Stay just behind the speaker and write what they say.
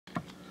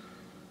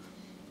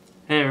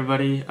Hey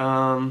everybody,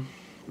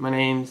 my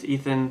name's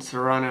Ethan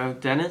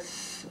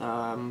Serrano-Dennis.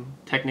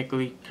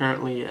 Technically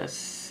currently a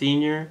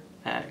senior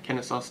at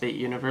Kennesaw State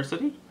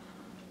University.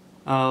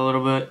 A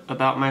little bit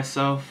about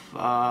myself.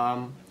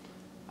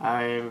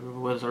 I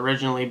was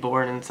originally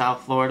born in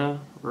South Florida,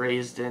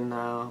 raised in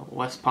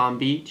West Palm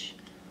Beach,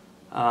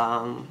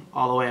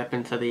 all the way up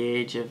until the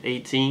age of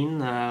 18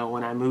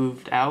 when I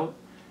moved out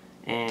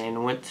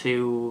and went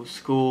to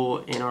school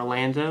in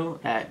Orlando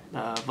at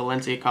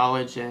Valencia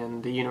College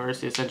and the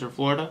University of Central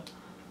Florida.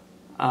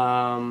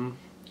 I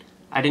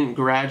didn't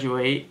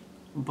graduate,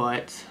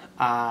 but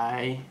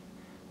I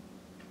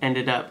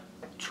ended up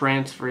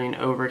transferring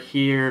over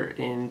here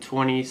in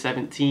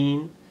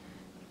 2017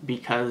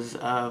 because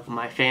of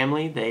my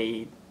family.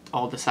 They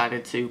all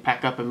decided to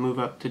pack up and move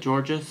up to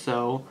Georgia,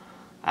 so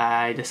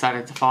I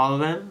decided to follow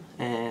them,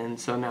 and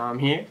so now I'm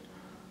here.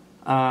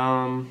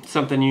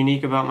 Something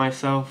unique about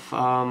myself,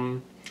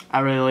 I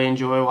really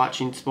enjoy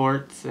watching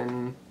sports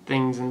and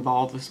things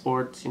involved with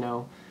sports, the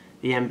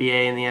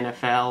NBA and the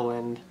NFL,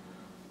 and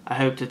I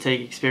hope to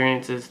take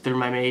experiences through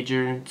my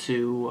major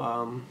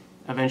to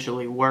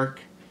eventually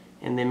work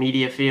in the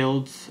media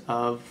fields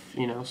of,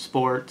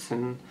 sports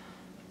and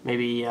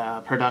maybe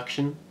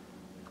production.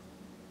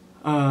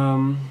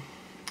 Other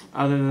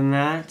than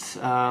that,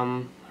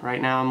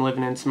 right now I'm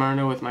living in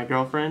Smyrna with my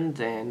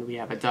girlfriend, and we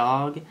have a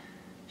dog.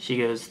 She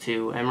goes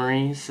to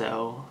Emory,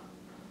 so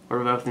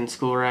we're both in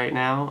school right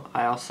now.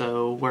 I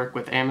also work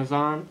with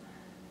Amazon,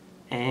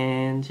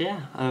 and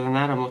yeah, other than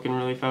that, I'm looking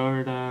really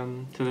forward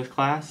to this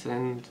class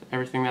and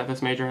everything that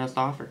this major has to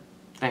offer.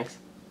 Thanks.